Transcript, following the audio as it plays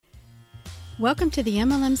Welcome to the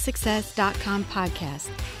MLMsuccess.com podcast,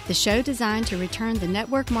 the show designed to return the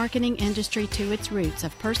network marketing industry to its roots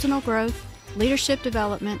of personal growth, leadership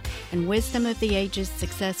development, and wisdom of the ages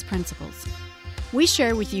success principles. We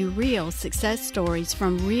share with you real success stories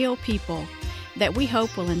from real people that we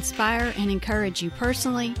hope will inspire and encourage you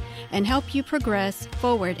personally and help you progress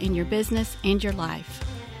forward in your business and your life.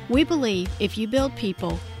 We believe if you build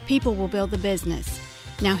people, people will build the business.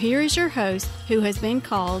 Now here is your host, who has been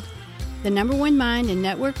called the number one mind in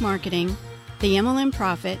network marketing, the MLM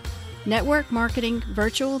Prophet, network marketing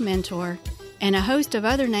virtual mentor, and a host of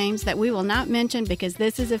other names that we will not mention because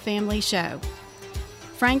this is a family show.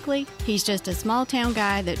 Frankly, he's just a small town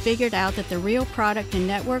guy that figured out that the real product in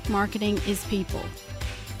network marketing is people.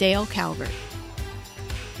 Dale Calvert.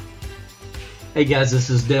 Hey guys,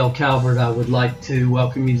 this is Dale Calvert. I would like to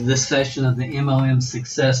welcome you to this session of the MLM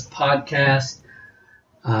Success Podcast.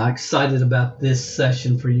 Excited about this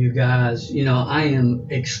session for you guys. You know, I am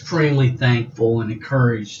extremely thankful and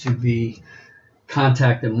encouraged to be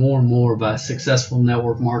contacted more and more by successful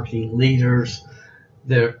network marketing leaders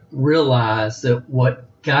that realize that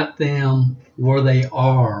what got them where they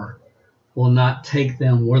are will not take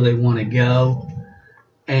them where they want to go,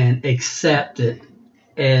 and accept it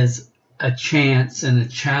as a chance and a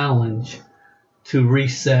challenge to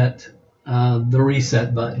reset the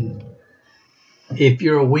reset button. If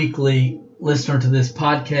you're a weekly listener to this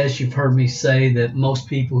podcast, you've heard me say that most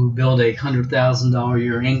people who build a $100,000 a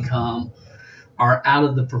year income are out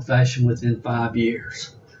of the profession within 5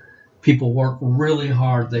 years. People work really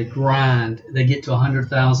hard, they grind, they get to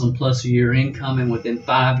 $100,000 plus a year income, and within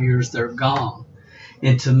 5 years they're gone.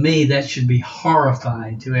 And to me, that should be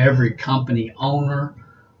horrifying to every company owner,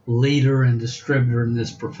 leader, and distributor in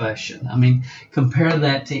this profession. I mean, compare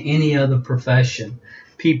that to any other profession.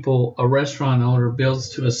 People, a restaurant owner builds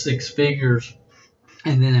to a six figures,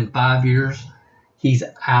 and then in 5 years, he's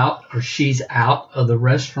out or she's out of the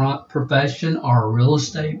restaurant profession, or a real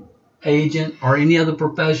estate agent, or any other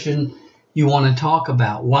profession you want to talk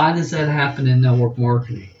about. Why does that happen in network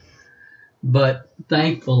marketing? But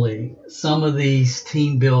thankfully, some of these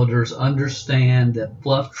team builders understand that the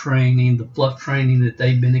fluff training that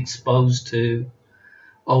they've been exposed to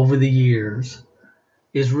over the years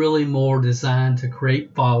is really more designed to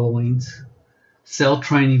create followings, sell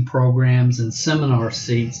training programs and seminar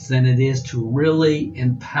seats than it is to really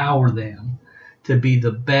empower them to be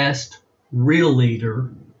the best real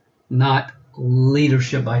leader, not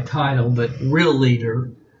leadership by title, but real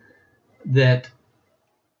leader that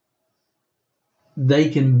they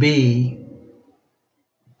can be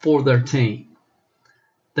for their team.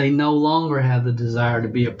 They no longer have the desire to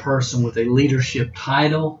be a person with a leadership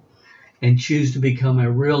title and choose to become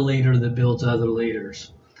a real leader that builds other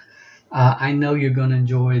leaders. I know you're going to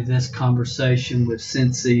enjoy this conversation with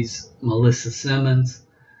Cincy's Melissa Simmons,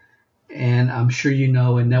 and I'm sure you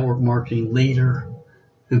know a network marketing leader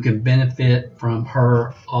who can benefit from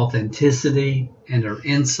her authenticity and her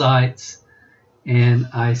insights, and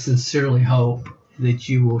I sincerely hope that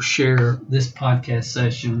you will share this podcast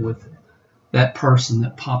session with that person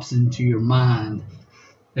that pops into your mind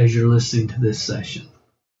as you're listening to this session.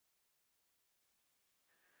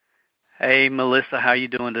 Hey, Melissa, how you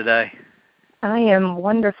doing today? I am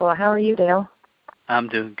wonderful. How are you, Dale? I'm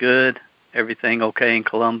doing good. Everything okay in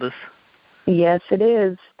Columbus? Yes, it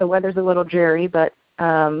is. The weather's a little dreary, but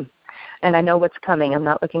and I know what's coming. I'm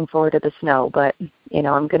not looking forward to the snow, but you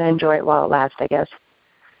know, I'm going to enjoy it while it lasts, I guess.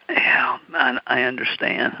 Yeah, I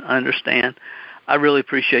understand. I really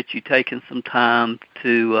appreciate you taking some time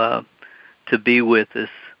to be with us.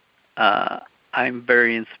 I'm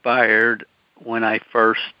very inspired. When I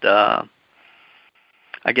first met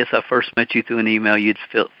you through an email. You'd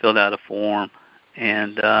filled out a form,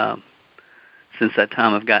 and since that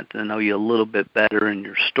time I've gotten to know you a little bit better in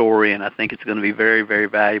your story, and I think it's going to be very, very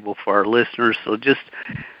valuable for our listeners. So just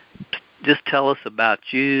tell us about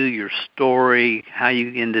you, your story, how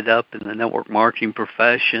you ended up in the network marketing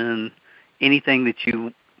profession, anything that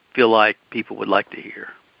you feel like people would like to hear.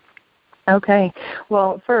 Okay.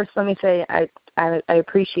 Well, first, let me say I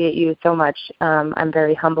appreciate you so much. I'm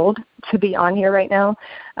very humbled to be on here right now.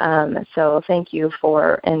 So thank you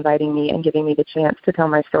for inviting me and giving me the chance to tell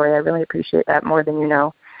my story. I really appreciate that more than you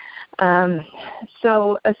know.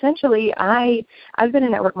 So essentially, I've been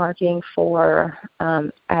in network marketing for,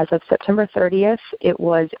 as of September 30th, it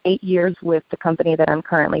was 8 years with the company that I'm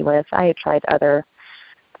currently with. I had tried other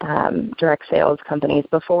direct sales companies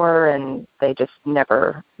before, and I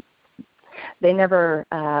never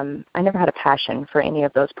had a passion for any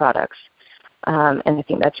of those products. And I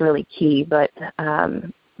think that's really key. But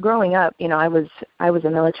growing up, you know, I was a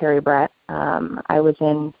military brat. I was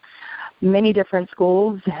in many different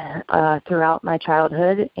schools throughout my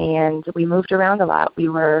childhood, and we moved around a lot.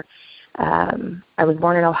 I was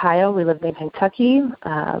born in Ohio. We lived in Kentucky,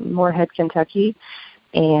 Moorhead, Kentucky,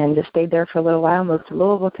 and stayed there for a little while. Moved to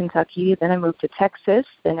Louisville, Kentucky. Then I moved to Texas,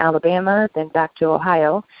 then Alabama, then back to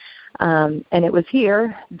Ohio. And it was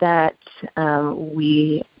here that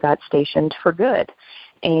we got stationed for good.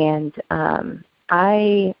 And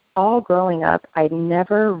all growing up, I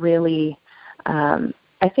never really,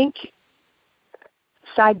 I think,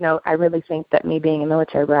 side note, I really think that me being a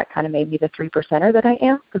military brat kind of made me the 3%er that I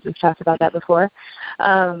am, because we've talked about that before.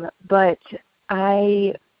 But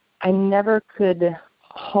I never could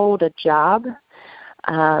hold a job.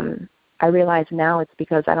 I realize now it's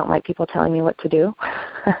because I don't like people telling me what to do.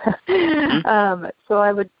 So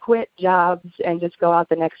I would quit jobs and just go out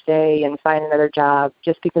the next day and find another job,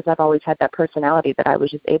 just because I've always had that personality that I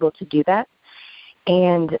was just able to do that.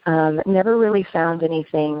 And never really found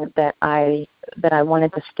anything that I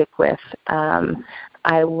wanted to stick with.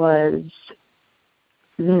 I was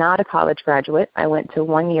not a college graduate. I went to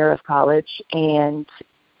 1 year of college and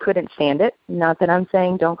couldn't stand it. Not that I'm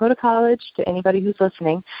saying don't go to college to anybody who's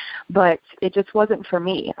listening, but it just wasn't for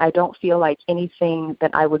me. I don't feel like anything that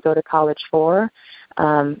I would go to college for.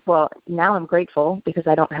 Well, now I'm grateful because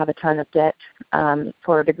I don't have a ton of debt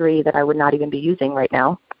for a degree that I would not even be using right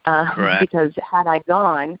now. Because had I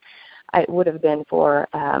gone, it would have been for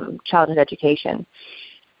childhood education.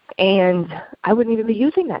 And I wouldn't even be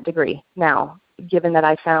using that degree now, given that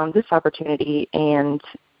I found this opportunity and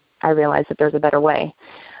I realized that there's a better way.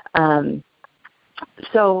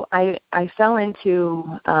 So I fell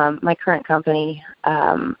into my current company.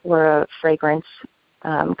 We're a fragrance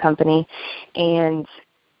company, and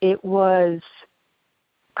I was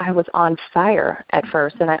on fire at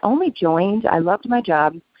first, and I only joined. I loved my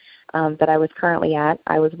job that I was currently at.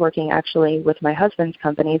 I was working actually with my husband's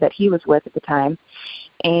company that he was with at the time,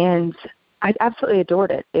 and I absolutely adored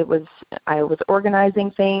it. I was organizing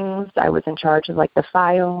things. I was in charge of like the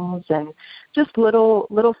files and just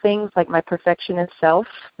little things like my perfectionist self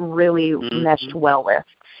really meshed well with.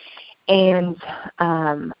 And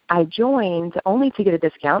I joined only to get a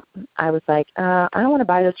discount. I was like, I don't want to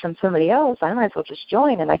buy this from somebody else. I might as well just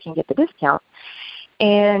join and I can get the discount.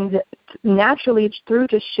 And naturally, through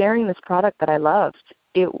just sharing this product that I loved,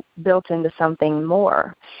 it built into something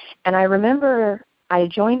more. And I remember I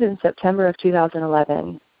joined in September of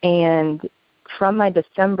 2011, and from my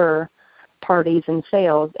December parties and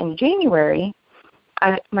sales in January,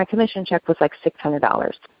 my commission check was like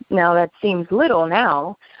 $600. Now, that seems little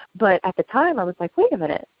now, but at the time I was like, wait a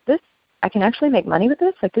minute, I can actually make money with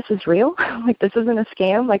this? Like, this is real? Like, this isn't a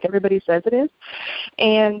scam like everybody says it is?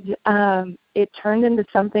 And it turned into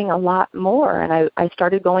something a lot more, and I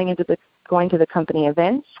started going to the company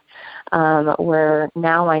events, where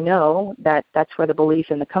now I know that that's where the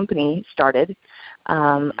belief in the company started.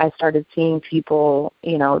 I started seeing people,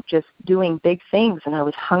 just doing big things, and I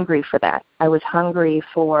was hungry for that. I was hungry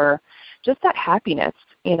for just that happiness,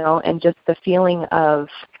 and just the feeling of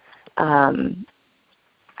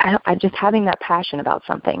I just having that passion about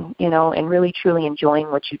something, and really truly enjoying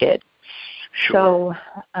what you did. Sure.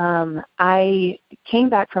 So I came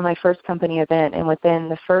back from my first company event, and within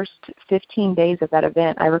the first 15 days of that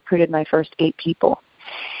event, I recruited my first 8 people.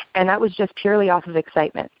 And that was just purely off of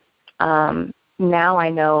excitement. Now I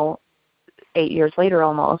know, 8 years later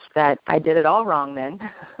almost, that I did it all wrong then.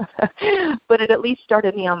 But it at least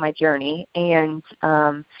started me on my journey. And,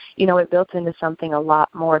 it built into something a lot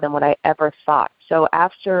more than what I ever thought. So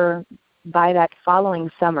by that following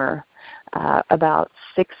summer, about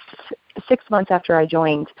six months after I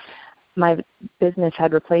joined, my business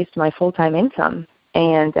had replaced my full-time income.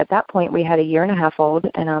 And at that point, we had a 1.5-year-old,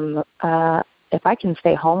 and if I can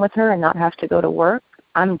stay home with her and not have to go to work,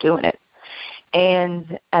 I'm doing it.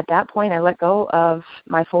 And at that point, I let go of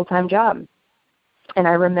my full-time job. And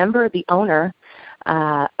I remember the owner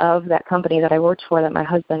of that company that I worked for, that my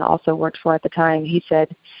husband also worked for at the time, he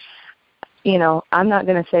said, I'm not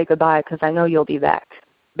going to say goodbye because I know you'll be back,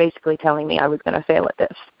 basically telling me I was going to fail at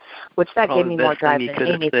this, which that gave me more drive than anything.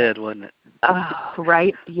 Probably the best thing you could have said, wasn't it? Oh,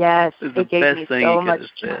 right. Yes. It gave me so much.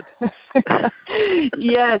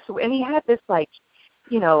 Yes. And he had this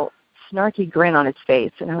snarky grin on his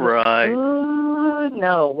face. And I was like, oh,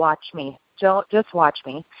 no, watch me. Just watch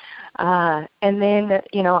me. And then,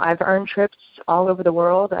 I've earned trips all over the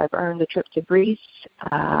world. I've earned a trip to Greece,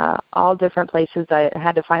 all different places. I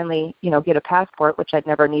had to finally, get a passport, which I'd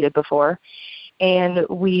never needed before. And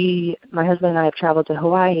my husband and I have traveled to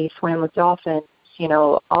Hawaii, swam with dolphins,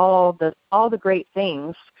 all the great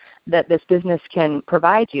things that this business can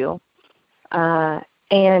provide you.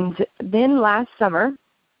 And then last summer,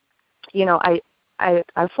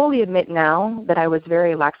 I fully admit now that I was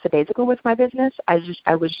very lackadaisical with my business.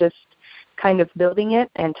 I was just kind of building it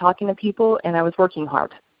and talking to people, and I was working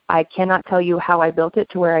hard. I cannot tell you how I built it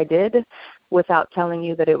to where I did without telling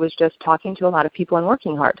you that it was just talking to a lot of people and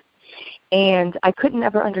working hard. And I couldn't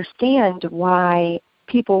ever understand why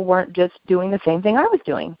people weren't just doing the same thing I was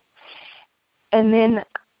doing. And then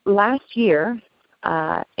last year,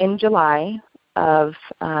 in July of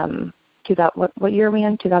what year are we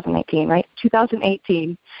in? 2018, right?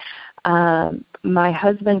 2018. My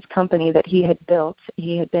husband's company that he had built,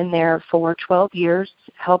 he had been there for 12 years,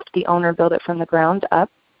 helped the owner build it from the ground up.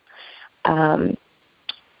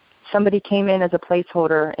 Somebody came in as a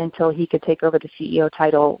placeholder until he could take over the CEO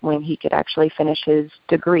title when he could actually finish his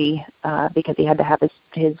degree, because he had to have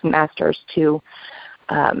his master's to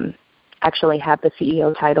actually have the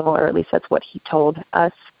CEO title, or at least that's what he told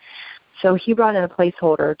us. So he brought in a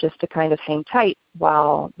placeholder just to kind of hang tight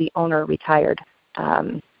while the owner retired.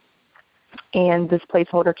 And this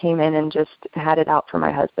placeholder came in and just had it out for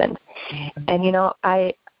my husband. And,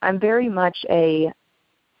 I'm very much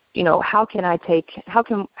how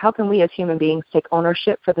can we as human beings take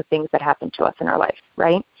ownership for the things that happen to us in our life,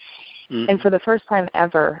 right? Mm-hmm. And for the first time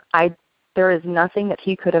ever, there is nothing that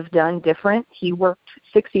he could have done different. He worked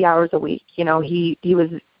 60 hours a week. He was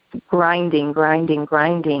grinding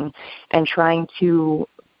and trying to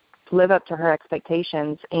live up to her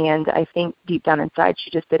expectations. And I think deep down inside, she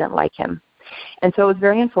just didn't like him. And so it was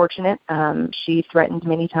very unfortunate. She threatened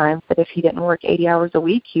many times that if he didn't work 80 hours a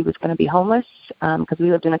week, he was going to be homeless, because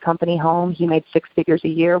we lived in a company home. He made 6 figures a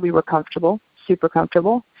year. We were comfortable, super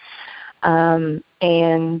comfortable.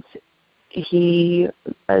 And she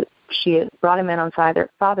brought him in on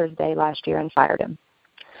Father's Day last year and fired him.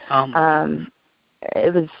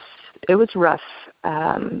 It was rough.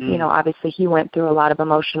 Obviously he went through a lot of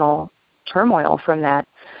emotional turmoil from that,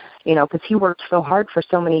 because he worked so hard for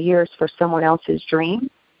so many years for someone else's dream,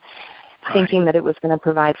 thinking that it was going to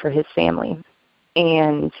provide for his family.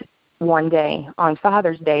 And one day, on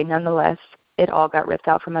Father's Day, nonetheless, it all got ripped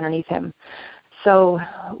out from underneath him. So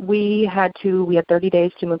we had 30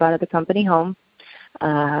 days to move out of the company home.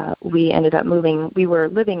 We ended up moving. We were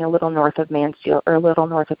living a little north of Mansfield, or a little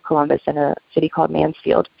north of Columbus, in a city called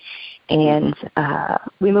Mansfield. And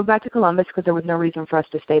we moved back to Columbus because there was no reason for us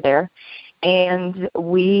to stay there. And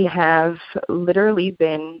we have literally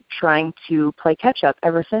been trying to play catch-up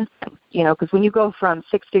ever since then. Because when you go from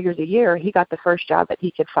 6 figures a year, he got the first job that he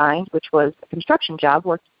could find, which was a construction job,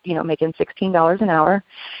 making $16 an hour,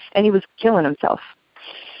 and he was killing himself.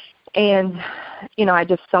 And, I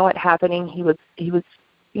just saw it happening. He was, it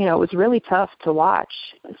was really tough to watch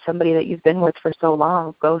somebody that you've been with for so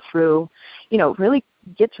long go through, really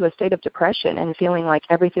get to a state of depression and feeling like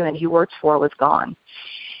everything that he worked for was gone.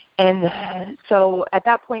 And so at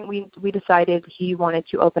that point, we decided he wanted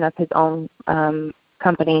to open up his own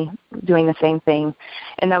company doing the same thing.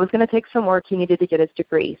 And that was going to take some work. He needed to get his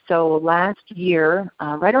degree. So last year,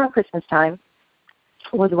 right around Christmas time,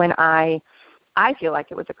 was when I feel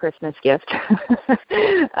like it was a Christmas gift.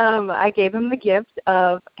 I gave him the gift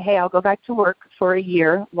of, hey, I'll go back to work for a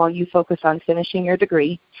year while you focus on finishing your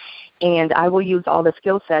degree. And I will use all the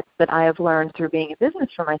skill sets that I have learned through being a business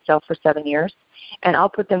for myself for 7 years, and I'll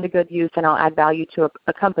put them to good use, and I'll add value to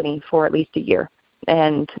a company for at least a year.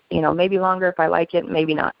 And, maybe longer if I like it,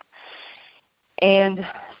 maybe not. And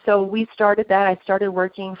so we started that. I started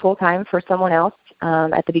working full-time for someone else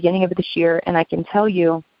at the beginning of this year, and I can tell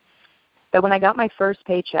you that when I got my first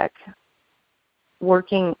paycheck,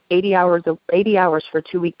 working 80 hours for a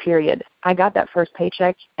 2-week period, I got that first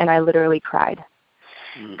paycheck, and I literally cried.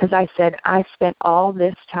 Because I said, I spent all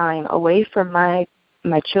this time away from my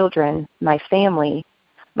children, my family,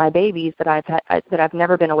 my babies that I've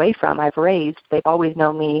never been away from. I've raised. They've always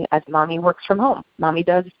known me as Mommy works from home. Mommy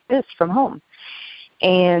does this from home.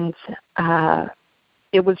 And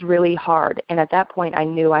it was really hard. And at that point, I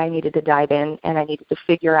knew I needed to dive in and I needed to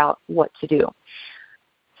figure out what to do.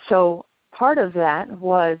 So part of that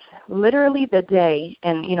was literally the day,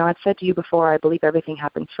 and, I've said to you before, I believe everything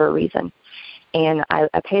happens for a reason. And I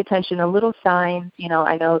pay attention to little signs.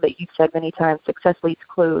 I know that you've said many times, success leaves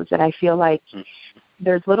clues. And I feel like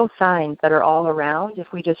there's little signs that are all around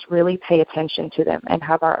if we just really pay attention to them and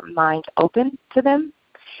have our mind open to them.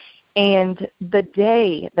 And the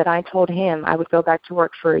day that I told him I would go back to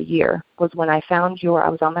work for a year was when I found I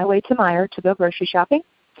was on my way to Meijer to go grocery shopping.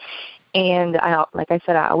 And like I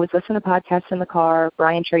said, I always listen to podcasts in the car.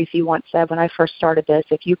 Brian Tracy once said when I first started this,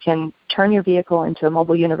 if you can turn your vehicle into a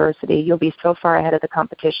mobile university, you'll be so far ahead of the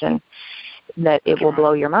competition that it will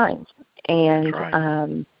blow your mind.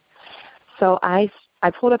 And so I I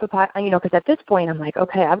pulled up because at this point I'm like,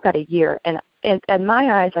 okay, I've got a year. And in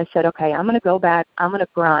my eyes, I said, okay, I'm going to go back. I'm going to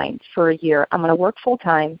grind for a year. I'm going to work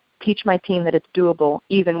full-time, teach my team that it's doable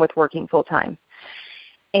even with working full-time.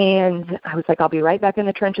 And I was like, I'll be right back in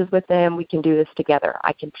the trenches with them. We can do this together.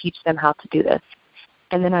 I can teach them how to do this.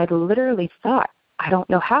 And then I literally thought, I don't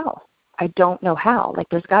know how. Like,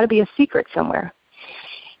 there's got to be a secret somewhere.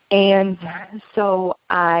 And so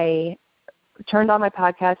I turned on my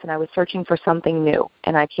podcast, and I was searching for something new.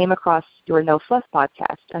 And I came across your No Fluff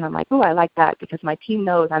podcast. And I'm like, oh, I like that, because my team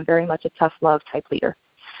knows I'm very much a tough love type leader.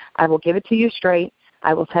 I will give it to you straight.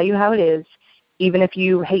 I will tell you how it is. Even if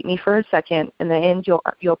you hate me for a second, in the end,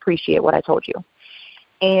 you'll appreciate what I told you.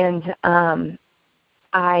 And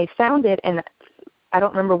I found it, and I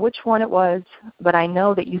don't remember which one it was, but I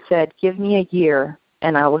know that you said, give me a year,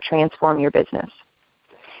 and I will transform your business.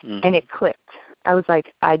 Mm-hmm. And it clicked. I was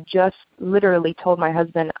like, I just literally told my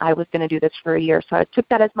husband I was going to do this for a year, so I took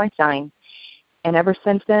that as my sign. And ever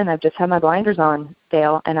since then, I've just had my blinders on,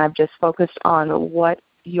 Dale, and I've just focused on what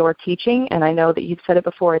you're teaching. And I know that you've said it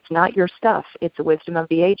before, it's not your stuff, it's the wisdom of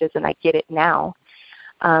the ages, and I get it now.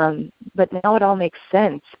 But now it all makes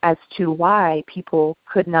sense as to why people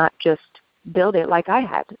could not just build it like I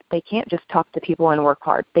had. They can't just talk to people and work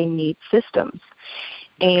hard. They need systems.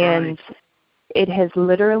 And it has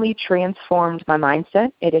literally transformed my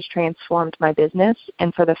mindset. It has transformed my business.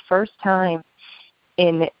 And for the first time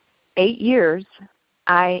in 8 years,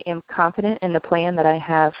 I am confident in the plan that I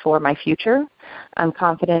have for my future. I'm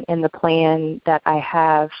confident in the plan that I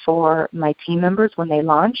have for my team members when they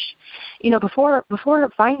launch. You know, before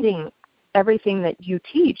finding everything that you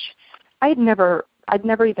teach, I'd never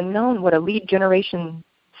even known what a lead generation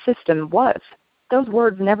system was. Those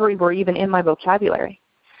words never were even in my vocabulary.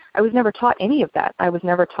 I was never taught any of that. I was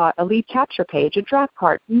never taught a lead capture page, a draft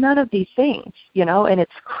card, none of these things, you know, and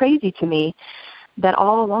it's crazy to me that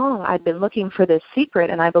all along I'd been looking for this secret,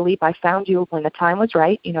 and I believe I found you when the time was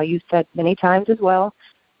right. You know, you said many times as well,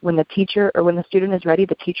 when the teacher or when the student is ready,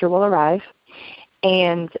 the teacher will arrive.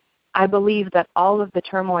 And I believe that all of the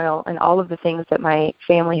turmoil and all of the things that my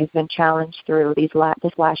family has been challenged through this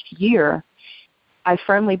last year, I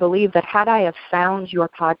firmly believe that had I have found your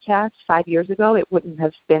podcast 5 years ago, it wouldn't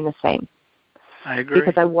have been the same. I agree.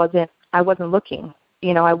 Because I wasn't looking.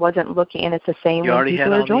 You know, I wasn't looking, and it's the same when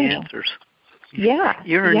people are joining. You already had all the answers. Yeah.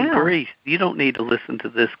 You're in Greece. You don't need to listen to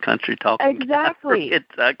this country talking. Exactly.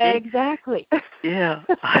 Kentucky. Exactly. Yeah,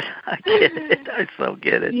 I get it. I so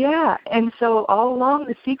get it. Yeah, and so all along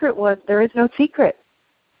the secret was there is no secret.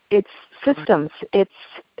 It's systems. It's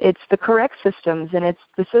the correct systems, and it's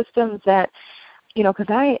the systems that, you know,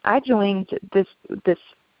 because I joined this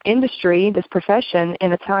industry, this profession,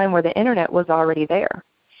 in a time where the internet was already there.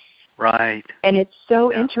 Right. And it's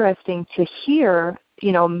so interesting to hear,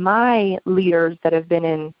 you know, my leaders that have been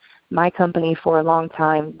in my company for a long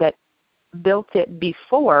time that built it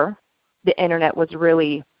before the internet was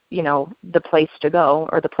really, you know, the place to go,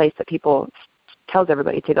 or the place that people tells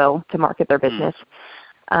everybody to go to market their business.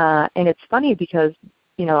 And it's funny because,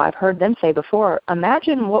 you know, I've heard them say before,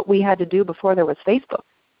 imagine what we had to do before there was Facebook.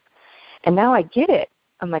 And now I get it.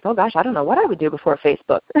 I'm like, oh, gosh, I don't know what I would do before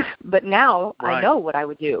Facebook. But now I know what I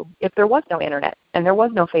would do. If there was no internet and there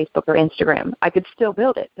was no Facebook or Instagram, I could still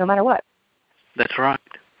build it no matter what. That's right.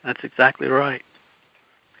 That's exactly right.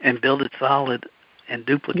 And build it solid and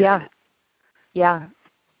duplicate it. Yeah.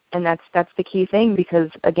 And that's the key thing,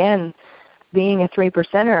 because, again, being a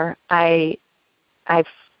 3%er, I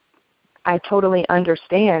totally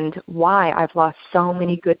understand why I've lost so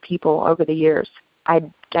many good people over the years. I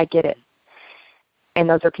get it. And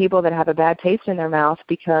those are people that have a bad taste in their mouth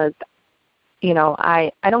because, you know, I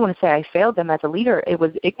don't want to say I failed them as a leader. It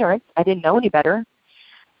was ignorance. I didn't know any better.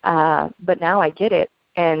 But now I get it.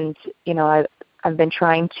 And, you know, I've been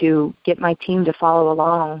trying to get my team to follow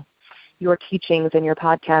along your teachings and your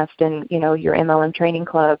podcast and, you know, your MLM training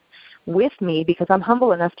club with me, because I'm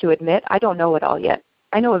humble enough to admit I don't know it all yet.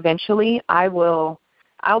 I know eventually I'll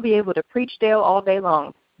be able to preach Dale all day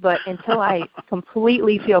long. But until I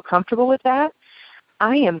completely feel comfortable with that,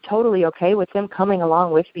 I am totally okay with them coming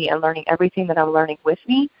along with me and learning everything that I'm learning with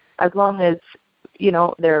me, as long as, you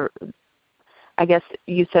know, I guess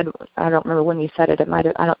you said, I don't remember when you said it. It might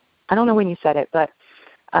have, I don't know when you said it, but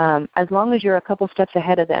as long as you're a couple steps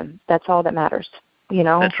ahead of them, that's all that matters, you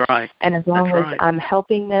know? That's right. And as long as I'm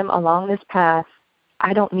helping them along this path,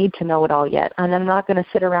 I don't need to know it all yet. And I'm not going to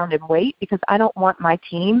sit around and wait, because I don't want my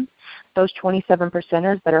team, those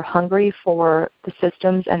 27%ers that are hungry for the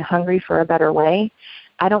systems and hungry for a better way,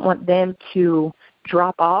 I don't want them to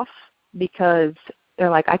drop off because they're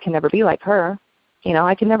like, I can never be like her. You know,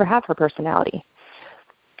 I can never have her personality.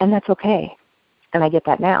 And that's okay. And I get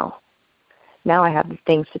that now. Now I have the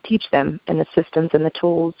things to teach them and the systems and the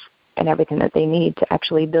tools and everything that they need to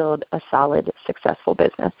actually build a solid, successful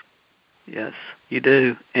business. Yes, you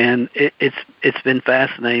do. And it's been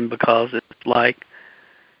fascinating because it's like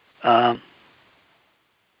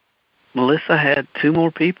Melissa had 2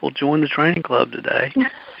 more people join the training club today.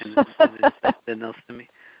 And to me,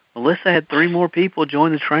 Melissa had 3 more people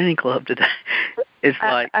join the training club today. It's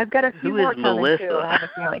like, I've got a few who more is coming Melissa? too, I have a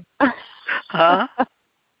feeling. Huh?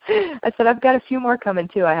 I said I've got a few more coming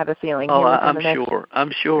too, I have a feeling. Oh,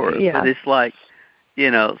 I'm sure. Yeah. But it's like,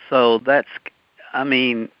 so that's, I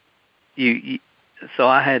mean, so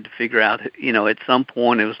I had to figure out, at some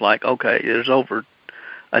point it was like, okay, there's over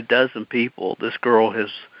a dozen people this girl has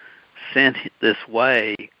sent this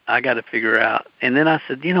way. I got to figure out. And then I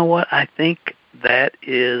said, you know what? I think that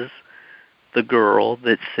is the girl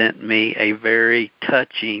that sent me a very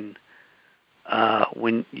touching,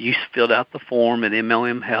 when you filled out the form at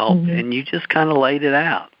MLM Help, and you just kind of laid it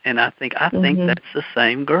out. And I think that's the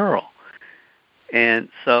same girl. And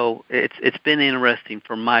so it's been interesting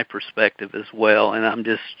from my perspective as well. And I'm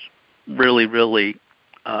just really, really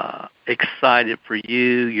excited for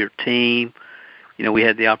you, your team. We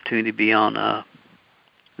had the opportunity to be on a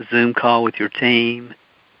Zoom call with your team,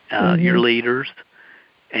 your leaders,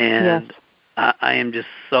 and yes. I am just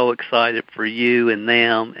so excited for you and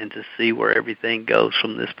them, and to see where everything goes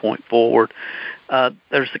from this point forward. And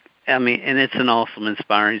it's an awesome,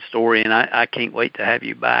 inspiring story, and I can't wait to have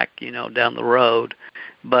you back, down the road.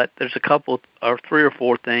 But there's a couple, or 3 or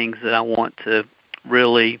 4 things that I want to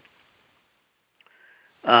really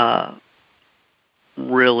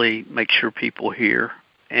make sure people hear.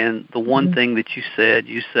 And the one thing that you said,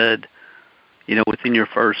 within your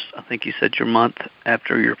first, I think you said your month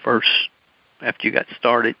after you got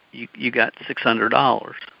started, you got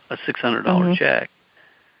 $600, a $600 check.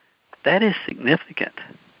 That is significant.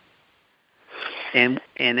 And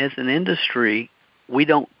as an industry, we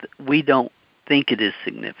don't think it is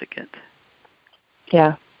significant.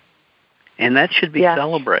 Yeah. And that should be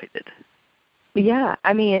celebrated. Yeah,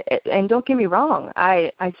 I mean, and don't get me wrong,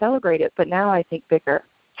 I celebrate it, but now I think bigger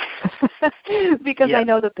because I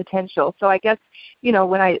know the potential. So I guess,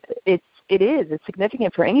 when it's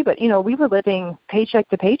significant for anybody. We were living paycheck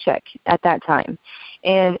to paycheck at that time.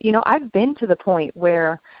 And, I've been to the point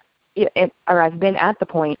where, I've been at the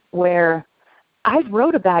point where I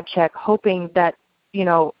wrote a bad check hoping that, they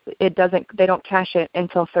don't cash it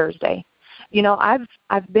until Thursday. I've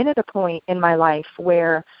been at a point in my life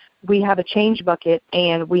where we have a change bucket,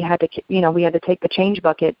 and we had to take the change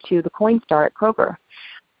bucket to the Coinstar at Kroger.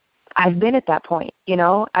 I've been at that point,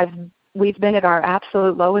 we've been at our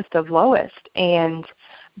absolute lowest of lowest, and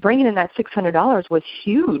bringing in that $600 was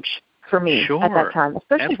huge for me at that time,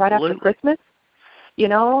 especially right after Christmas.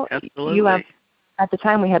 Absolutely. At the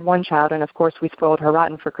time we had 1 child, and of course we spoiled her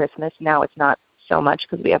rotten for Christmas. Now it's not so much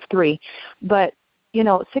because we have 3, but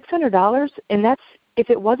 $600, and that's, if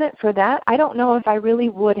it wasn't for that, I don't know if I really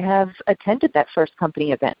would have attended that first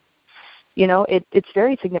company event. It's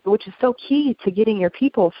very significant, which is so key to getting your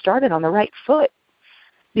people started on the right foot.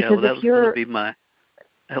 Because that was going to be my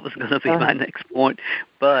next point.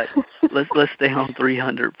 But let's stay on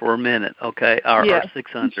 300 for a minute, okay? Or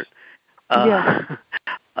 600.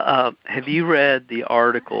 Have you read the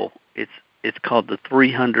article? It's called The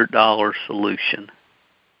 $300 Solution.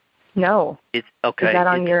 No. It's okay. Is that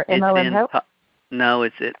on your MLM Help? No,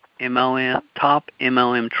 it's at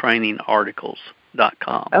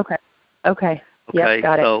topmlmtrainingarticles.com. Okay. Yep,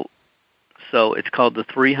 got it. So it's called The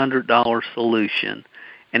 $300 Solution.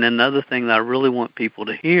 And another thing that I really want people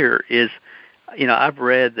to hear is, I've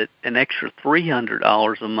read that an extra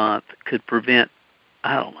 $300 a month could prevent,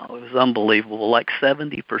 I don't know, it was unbelievable, like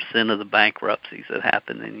 70% of the bankruptcies that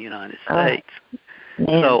happen in the United States.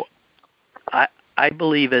 Man. So I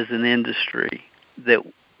believe as an industry that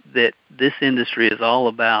this industry is all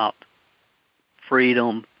about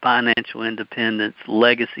freedom, financial independence,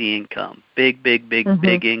 legacy income, big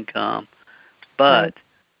income. But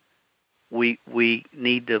we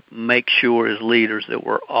need to make sure as leaders that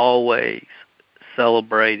we're always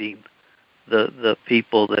celebrating the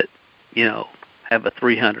people that, have a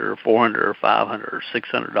 $300 or $400 or $500 or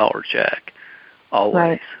 $600 check always.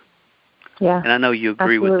 Right. Yeah. And I know you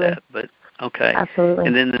agree with that, but okay. Absolutely.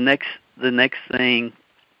 And then the next thing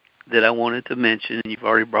that I wanted to mention, and you've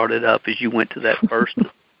already brought it up, is you went to that first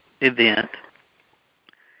event,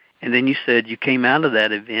 and then you said you came out of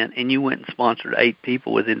that event and you went and sponsored 8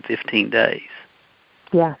 people within 15 days.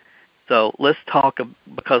 Yeah. So let's talk,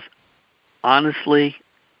 because honestly,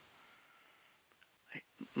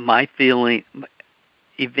 my feeling,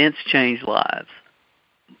 events change lives.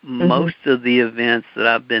 most of the events that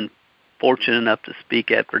I've been fortunate enough to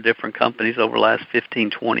speak at for different companies over the last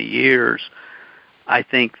 15, 20 years, I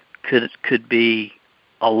think could be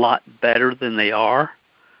a lot better than they are.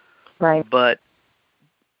 Right. But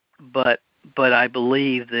I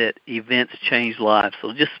believe that events change lives.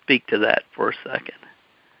 So just speak to that for a second.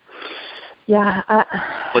 Yeah.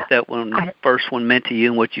 What that first one meant to you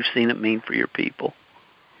and what you've seen it mean for your people.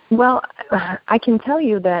 Well, I can tell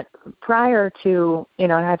you that prior to, I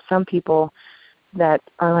have some people that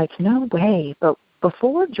are like, no way. But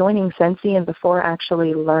before joining Sensi and before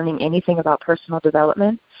actually learning anything about personal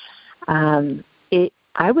development, I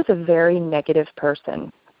was a very negative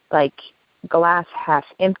person, like glass half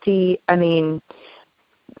empty. I mean,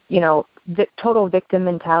 total victim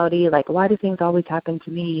mentality, like, why do things always happen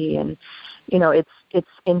to me? And, it's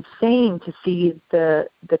insane to see the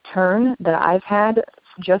turn that I've had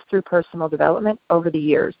just through personal development over the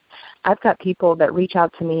years. I've got people that reach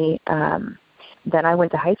out to me that I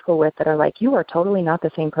went to high school with that are like, you are totally not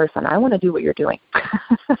the same person. I want to do what you're doing.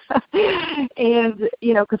 And,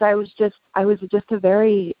 because I was just a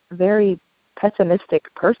very, very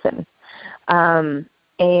pessimistic person.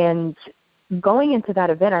 And going into that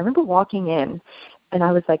event, I remember walking in and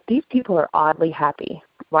I was like, these people are oddly happy.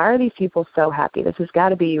 Why are these people so happy? This has got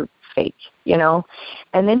to be fake, And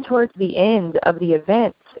then towards the end of the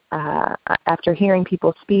event, after hearing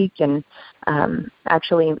people speak, and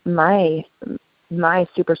actually my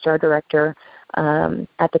superstar director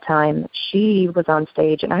at the time, she was on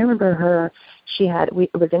stage, and I remember her. It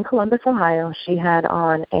was in Columbus, Ohio. She had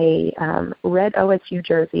on a red OSU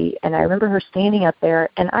jersey, and I remember her standing up there,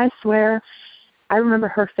 and I swear, I remember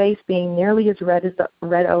her face being nearly as red as the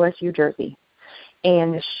red OSU jersey.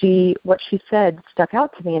 And what she said stuck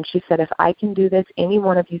out to me, and she said, if I can do this, any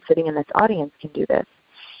one of you sitting in this audience can do this.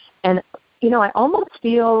 And, I almost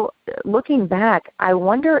feel, looking back, I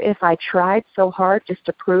wonder if I tried so hard just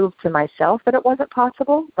to prove to myself that it wasn't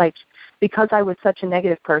possible, like, because I was such a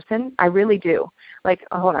negative person. I really do. Like,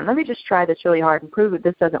 hold on, let me just try this really hard and prove that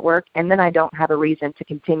this doesn't work, and then I don't have a reason to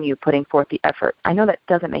continue putting forth the effort. I know that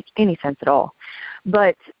doesn't make any sense at all.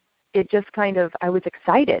 But it just kind of, I was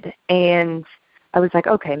excited, and I was like,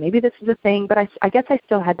 okay, maybe this is a thing, but I guess I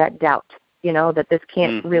still had that doubt, that this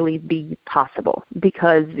can't really be possible,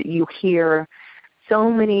 because you hear so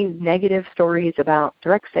many negative stories about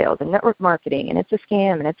direct sales and network marketing, and it's a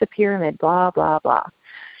scam, and it's a pyramid, blah, blah, blah.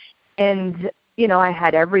 And, I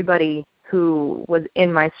had everybody who was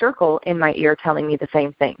in my circle in my ear telling me the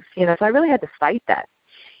same things, so I really had to fight that.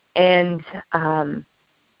 And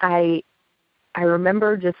I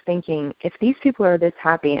remember just thinking, if these people are this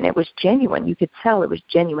happy, and it was genuine, you could tell it was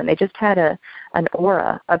genuine. They just had an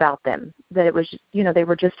aura about them, that it was, they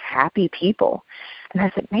were just happy people. And I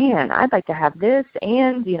said, man, I'd like to have this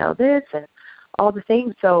and, this and all the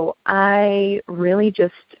things. So I really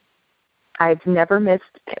I've missed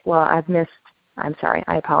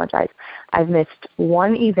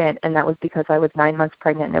one event, and that was because I was 9 months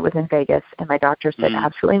pregnant, and it was in Vegas, and my doctor said,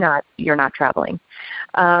 absolutely not, you're not traveling.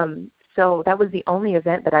 So that was the only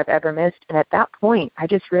event that I've ever missed. And at that point, I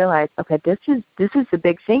just realized, okay, this is the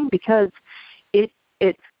big thing, because it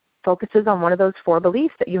focuses on one of those 4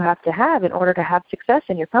 beliefs that you have to have in order to have success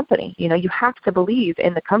in your company. You have to believe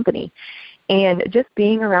in the company. And just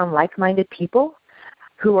being around like-minded people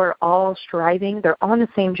who are all striving, they're on the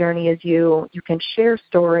same journey as you. You can share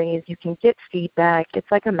stories, you can get feedback.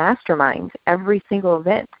 It's like a mastermind every single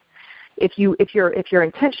event. If you're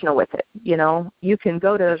intentional with it, you can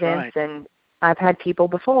go to events, right. And I've had people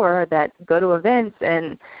before that go to events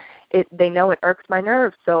and they know it irks my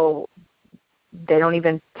nerves, so they don't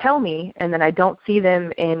even tell me, and then I don't see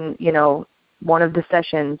them in, one of the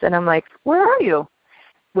sessions, and I'm like, where are you?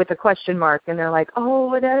 With a question mark, and they're like,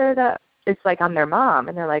 oh, da, da, da. It's like I'm their mom,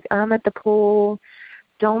 and they're like, I'm at the pool.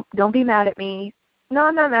 Don't be mad at me. No,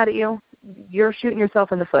 I'm not mad at you. You're shooting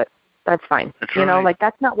yourself in the foot. That's fine. That's right. Like,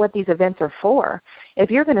 that's not what these events are for. If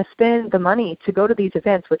you're going to spend the money to go to these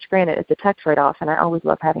events, which granted it's a tax write-off, and I always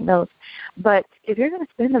love having those, but if you're going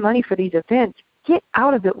to spend the money for these events, get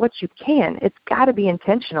out of it what you can. It's got to be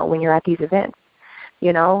intentional when you're at these events,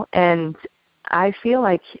 and I feel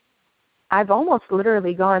like I've almost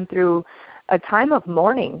literally gone through a time of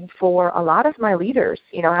mourning for a lot of my leaders,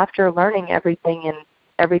 after learning everything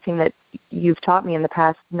that you've taught me in the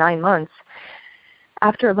past 9 months.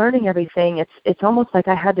 After learning everything, it's almost like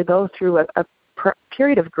I had to go through a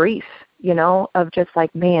period of grief, of just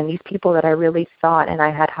like, man, these people that I really thought and I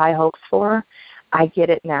had high hopes for, I get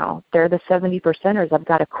it now. They're the 70%ers. I've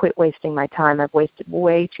got to quit wasting my time. I've wasted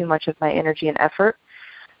way too much of my energy and effort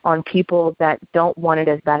on people that don't want it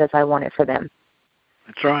as bad as I want it for them.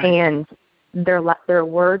 That's right. And their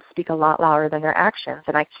words speak a lot louder than their actions,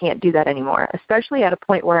 and I can't do that anymore, especially at a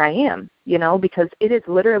point where I am, because it is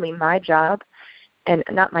literally my job, and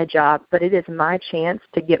not my job, but it is my chance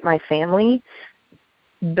to get my family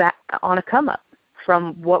back on a come up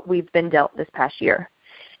from what we've been dealt this past year.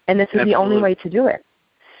 And this is the only way to do it.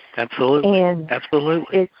 Absolutely. And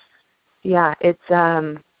absolutely.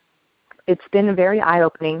 It's been very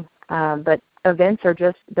eye-opening, but events are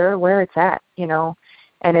they're where it's at,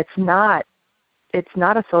 and it's not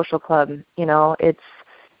a social club,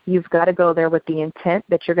 you've got to go there with the intent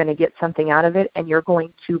that you're going to get something out of it, and you're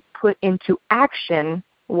going to put into action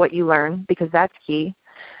what you learn, because that's key.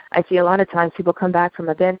 I see a lot of times people come back from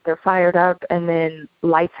events, they're fired up, and then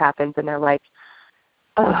life happens, and they're like,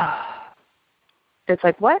 oh. It's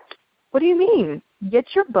like, what? What do you mean?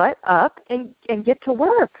 Get your butt up and get to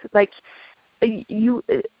work. Like,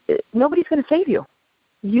 nobody's going to save you.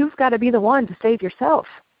 You've got to be the one to save yourself.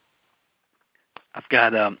 I've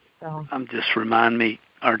got just remind me,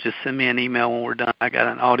 or just send me an email when we're done. I got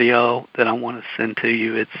an audio that I want to send to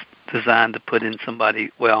you. It's designed to put in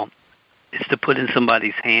it's to put in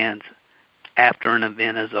somebody's hands after an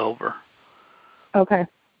event is over. Okay.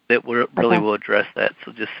 That really will address that,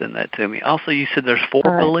 so just send that to me. Also, you said there's 4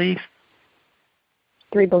 beliefs?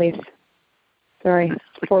 3 beliefs. Sorry.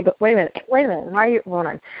 4, wait a minute. Why are you, hold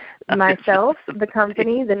on. Myself, the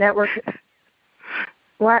company, the network.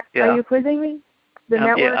 What? Yeah. Are you quizzing me? The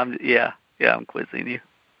network? I'm quizzing you.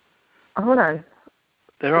 Hold on.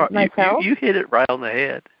 There are you hit it right on the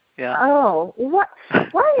head. Yeah. Oh, what?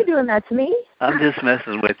 Why are you doing that to me? I'm just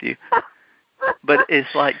messing with you. But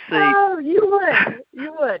it's like, see. Oh, you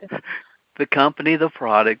would. The company, the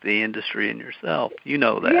product, the industry, and yourself. You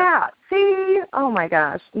know that. Yeah. See? Oh my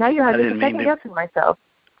gosh. Now you have to second guessing myself.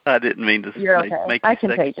 I didn't mean to make I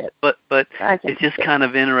can take it. But it's just kind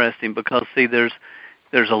of interesting because, see, there's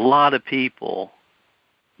a lot of people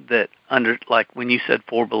that like when you said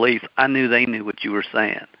 4 beliefs, I knew they knew what you were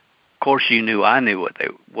saying. Of course, you knew I knew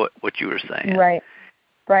what you were saying. Right.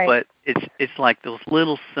 But it's like those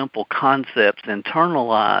little simple concepts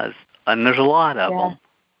internalized, and there's a lot of them.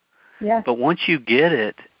 Yeah. But once you get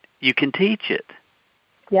it, you can teach it.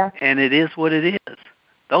 Yeah. And it is what it is.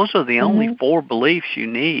 Those are the only 4 beliefs you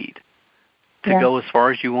need to go as far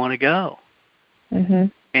as you want to go. Mm-hmm.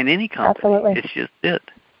 In any company. Absolutely. It's just it.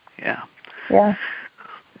 Yeah. Yeah.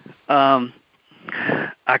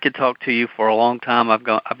 I could talk to you for a long time. I've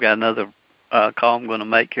got another call I'm going to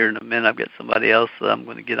make here in a minute. I've got somebody else that I'm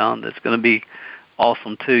going to get on that's going to be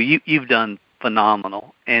awesome too. You've done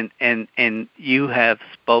phenomenal, and you have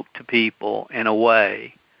spoke to people in a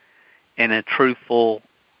way, in a truthful,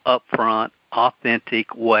 upfront,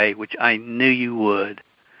 authentic way, which I knew you would.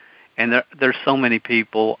 And there's so many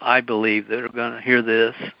people, I believe, that are going to hear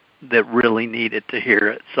this that really needed to hear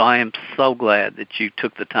it. So I am so glad that you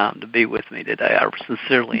took the time to be with me today. I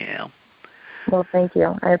sincerely am. Well, thank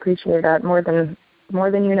you. I appreciate that more than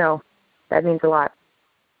you know. That means a lot.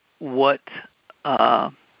 What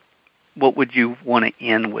would you want to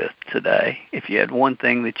end with today? If you had one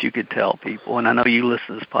thing that you could tell people, and I know you listen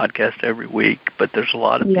to this podcast every week, but there's a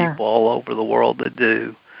lot of people all over the world that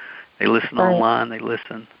do. They listen online. They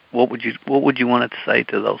listen. What would you want to say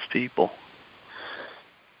to those people?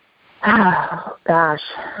 Oh, gosh.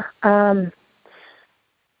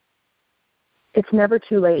 It's never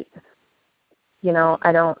too late.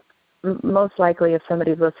 Most likely if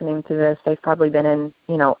somebody's listening to this, they've probably been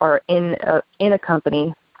or in a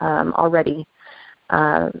company already.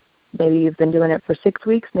 Maybe you've been doing it for 6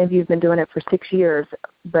 weeks, maybe you've been doing it for 6 years,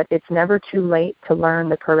 but it's never too late to learn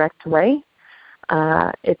the correct way.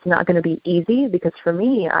 It's not going to be easy because for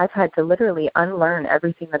me, I've had to literally unlearn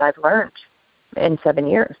everything that I've learned in 7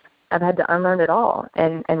 years. I've had to unlearn it all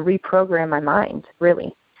and reprogram my mind,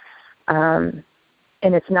 really.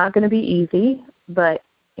 And it's not going to be easy, but,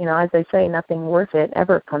 as they say, nothing worth it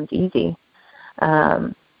ever comes easy.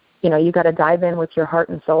 You got to dive in with your heart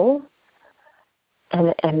and soul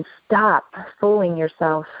and stop fooling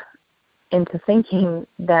yourself into thinking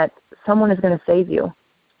that someone is going to save you,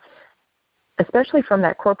 especially from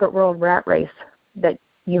that corporate world rat race that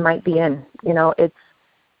you might be in.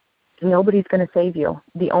 Nobody's going to save you.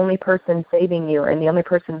 The only person saving you and the only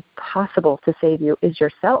person possible to save you is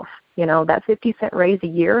yourself. That 50-cent raise a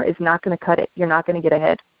year is not going to cut it. You're not going to get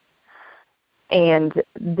ahead. And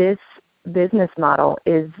this business model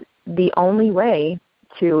is the only way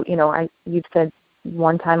to, you've said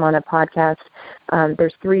one time on a podcast,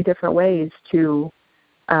 there's 3 different ways to,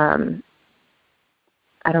 I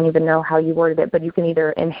don't even know how you worded it, but you can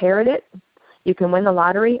either inherit it, you can win the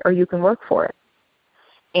lottery, or you can work for it.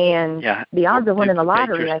 And the odds of winning the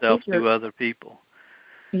lottery, I think to other people.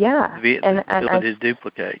 Yeah. The ability to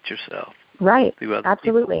duplicate yourself. Right.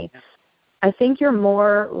 Absolutely. People. I think you're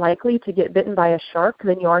more likely to get bitten by a shark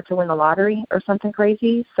than you are to win the lottery or something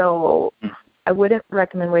crazy. So I wouldn't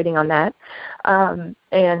recommend waiting on that.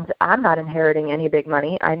 And I'm not inheriting any big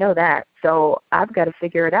money. I know that. So I've got to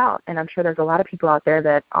figure it out. And I'm sure there's a lot of people out there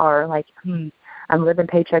that are like, I'm living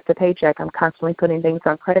paycheck to paycheck. I'm constantly putting things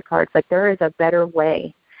on credit cards. Like, there is a better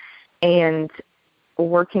way. And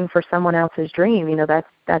working for someone else's dream, you know,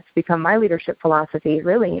 that's become my leadership philosophy,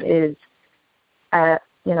 really, is, you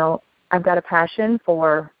know, I've got a passion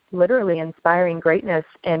for literally inspiring greatness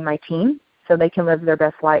in my team so they can live their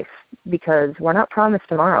best life, because we're not promised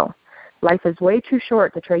tomorrow. Life is way too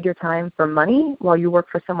short to trade your time for money while you work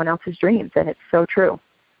for someone else's dreams, and it's so true.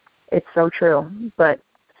 It's so true. But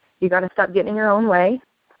you got to stop getting in your own way.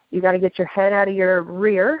 You got to get your head out of your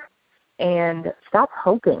rear and stop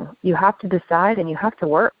hoping. You have to decide, and you have to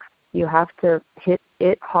work. You have to hit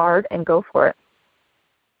it hard and go for it.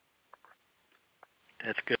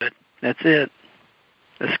 That's good. That's it.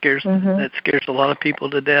 That scares a lot of people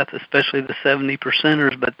to death, especially the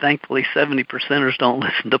 70%ers. But thankfully, 70%ers don't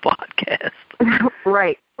listen to podcasts.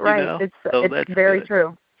 Right. You know? It's very good.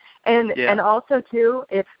 True. And also too,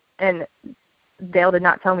 and Dale did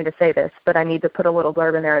not tell me to say this, but I need to put a little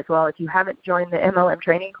blurb in there as well. If you haven't joined the MLM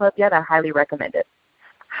Training Club yet, I highly recommend it.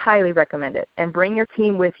 Highly recommend it. And bring your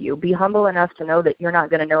team with you. Be humble enough to know that you're not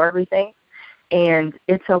going to know everything. And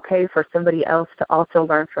it's okay for somebody else to also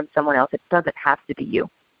learn from someone else. It doesn't have to be you.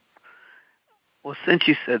 Well, since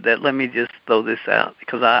you said that, let me just throw this out,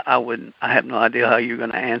 because I have no idea how you're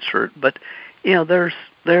going to answer it. But, you know, there's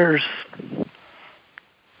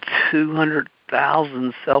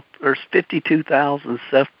 200,000 there's 52,000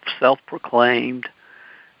 self-proclaimed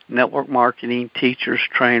network marketing teachers,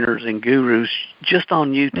 trainers, and gurus just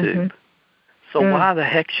on YouTube. So why the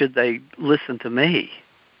heck should they listen to me?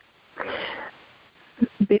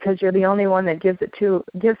 Because you're the only one that gives it to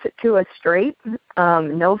us straight,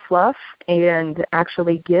 no fluff, and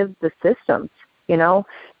actually gives the systems. You know,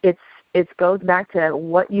 it goes back to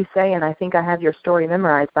what you say, and I think I have your story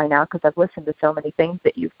memorized by now because I've listened to so many things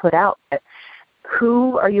that you've put out.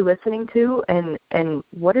 Who are you listening to, and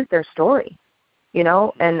what is their story? You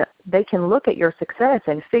know, and they can look at your success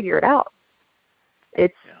and figure it out.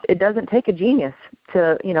 It doesn't take a genius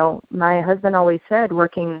to, you know, my husband always said,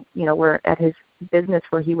 working, you know, we're at his business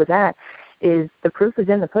where he was at, is the proof is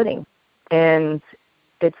in the pudding, and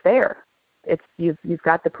it's there. It's you've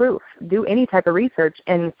got the proof. Do any type of research,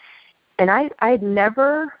 and I'd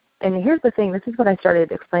never. And here's the thing. This is what I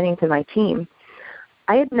started explaining to my team.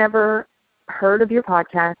 I had never heard of your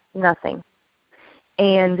podcast, nothing.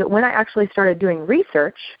 And when I actually started doing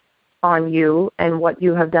research on you and what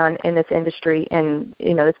you have done in this industry and,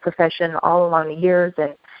 you know, this profession all along the years,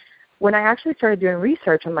 and when I actually started doing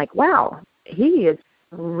research, I'm like, wow, he is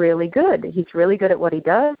really good. He's really good at what he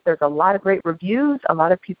does. There's a lot of great reviews. A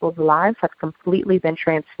lot of people's lives have completely been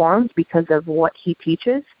transformed because of what he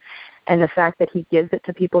teaches and the fact that he gives it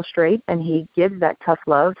to people straight, and he gives that tough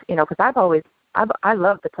love, you know, because I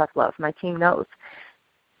love the tough love. My team knows.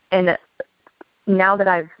 And now that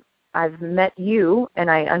I've met you and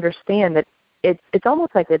I understand that it's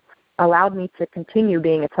almost like it's allowed me to continue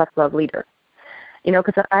being a tough love leader. You know,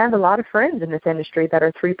 because I have a lot of friends in this industry that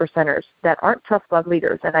are 3%ers that aren't tough love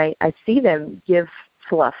leaders, and I see them give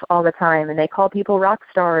fluff all the time, and they call people rock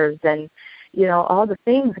stars and, you know, all the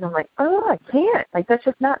things, and I'm like, oh, I can't. Like, that's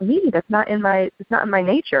just not me. It's not in my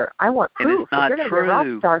nature. I want proof. If you're going to be a rock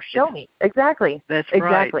star, show me. Exactly. That's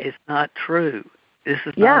exactly. Right. It's not true. This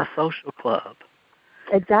is not a social club.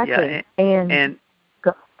 Exactly. Yeah, and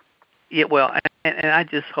go. Yeah, well, and I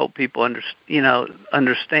just hope people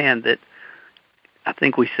understand that. I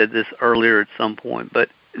think we said this earlier at some point, but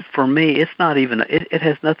for me, it's not even. It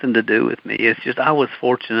has nothing to do with me. It's just I was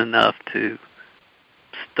fortunate enough to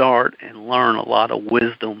start and learn a lot of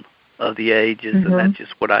wisdom of the ages, and that's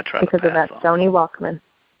just what I try to pass on. Because of that Sony Walkman.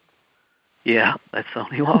 Yeah, that's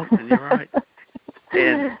Sony Walkman. You're right.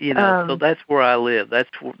 And you know, so that's where I live.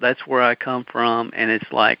 That's where I come from, and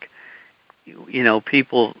it's like, you know,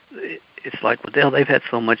 people. It's like, well, Dale, they've had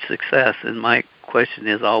so much success, and my question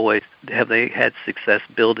is always, have they had success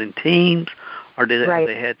building teams, or have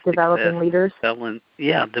they had developing leaders? Developing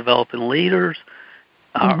leaders,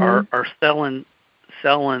 or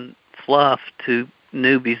selling fluff to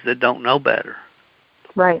newbies that don't know better.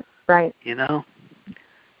 Right. You know,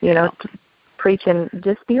 preaching,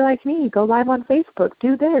 just be like me, go live on Facebook,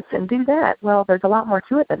 do this and do that. Well, there's a lot more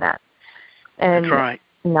to it than that. And that's right.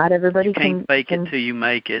 Not everybody you can't fake it till you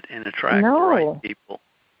make it and attract the right people.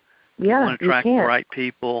 Yeah, you want to attract the right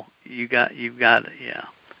people. You've got it. Yeah.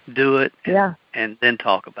 do it, and then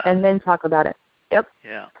talk about it. And then talk about it. Yep.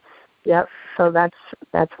 Yeah. Yep. So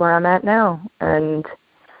that's where I'm at now, and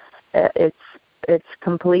it's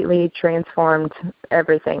completely transformed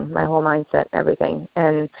everything, my whole mindset, everything.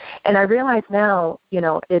 And I realize now,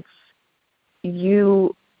 it's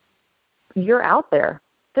you're out there.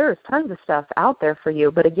 There's tons of stuff out there for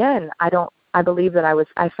you, but again, I believe that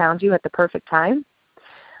I found you at the perfect time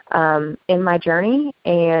in my journey,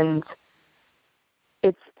 and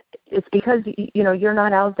it's because you're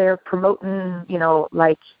not out there promoting,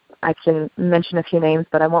 like I can mention a few names,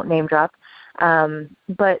 but I won't name drop.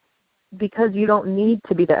 But because you don't need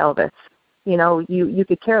to be the Elvis, you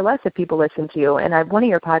could care less if people listen to you. And one of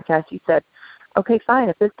your podcasts, you said, okay, fine.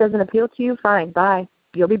 If this doesn't appeal to you, fine, bye.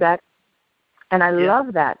 You'll be back. And I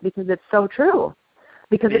love that because it's so true.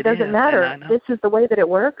 Because it doesn't matter. This is the way that it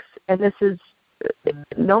works, and this is,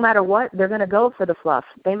 no matter what, they're going to go for the fluff.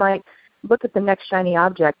 They might look at the next shiny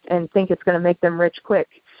object and think it's going to make them rich quick.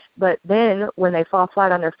 But then when they fall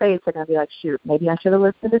flat on their face, they're going to be like, shoot, maybe I should have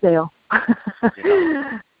listened to Dale.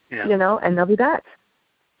 And they'll be back.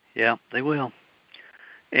 Yeah, they will.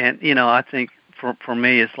 And, I think for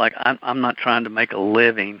me, it's like I'm not trying to make a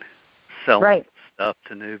living selling stuff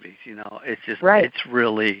to newbies. It's just, it's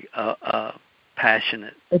really a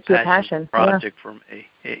passionate project for me,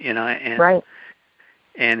 and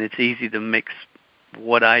it's easy to mix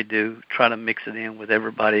what I do, try to mix it in with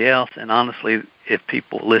everybody else. And honestly, if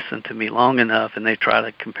people listen to me long enough and they try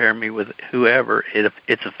to compare me with whoever,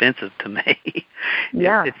 it's offensive to me.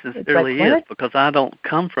 It sincerely is, because I don't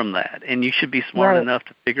come from that. And you should be smart enough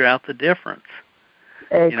to figure out the difference.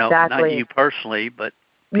 Exactly. Not you personally, but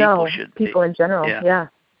people should be. People in general, yeah.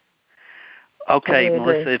 Okay,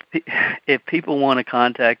 Melissa, if people want to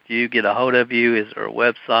contact you, get a hold of you, is there a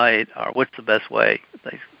website, or what's the best way?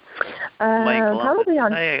 Probably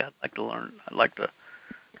on. Hey, I'd like to learn. I'd like to.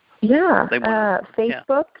 Yeah,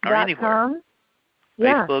 Facebook.com.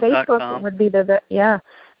 Yeah, Facebook would be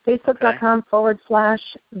Facebook.com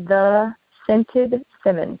 /The Scented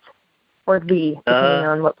Simmons, or depending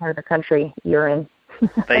on what part of the country you're in.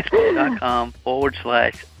 Facebook.com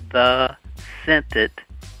 /The Scented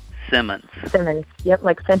Simmons. Simmons, yep,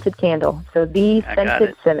 like scented candle. So The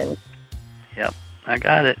Scented Simmons. Yep, I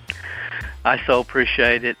got it. I so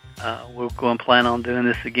appreciate it. We'll go and plan on doing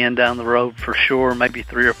this again down the road for sure, maybe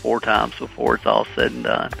 3 or 4 times before it's all said and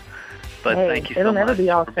done. But thank you so much. It'll never be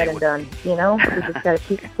all said and done, We just got to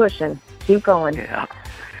keep pushing, keep going. Yeah.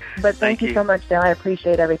 But thank you so much, Dale. I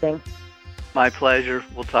appreciate everything. My pleasure.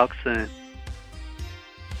 We'll talk soon.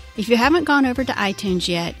 If you haven't gone over to iTunes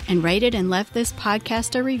yet and rated and left this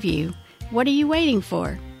podcast a review, what are you waiting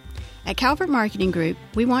for? At Calvert Marketing Group,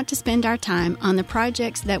 we want to spend our time on the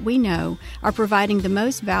projects that we know are providing the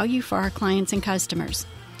most value for our clients and customers.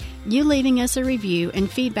 You leaving us a review and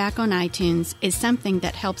feedback on iTunes is something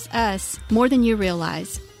that helps us more than you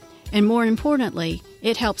realize. And more importantly,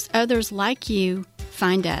 it helps others like you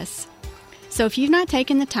find us. So if you've not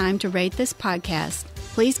taken the time to rate this podcast,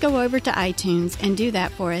 please go over to iTunes and do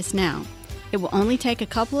that for us now. It will only take a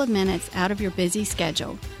couple of minutes out of your busy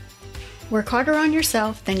schedule. Work harder on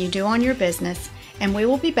yourself than you do on your business, and we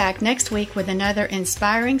will be back next week with another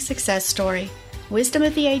inspiring success story, wisdom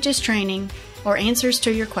of the ages training, or answers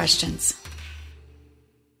to your questions.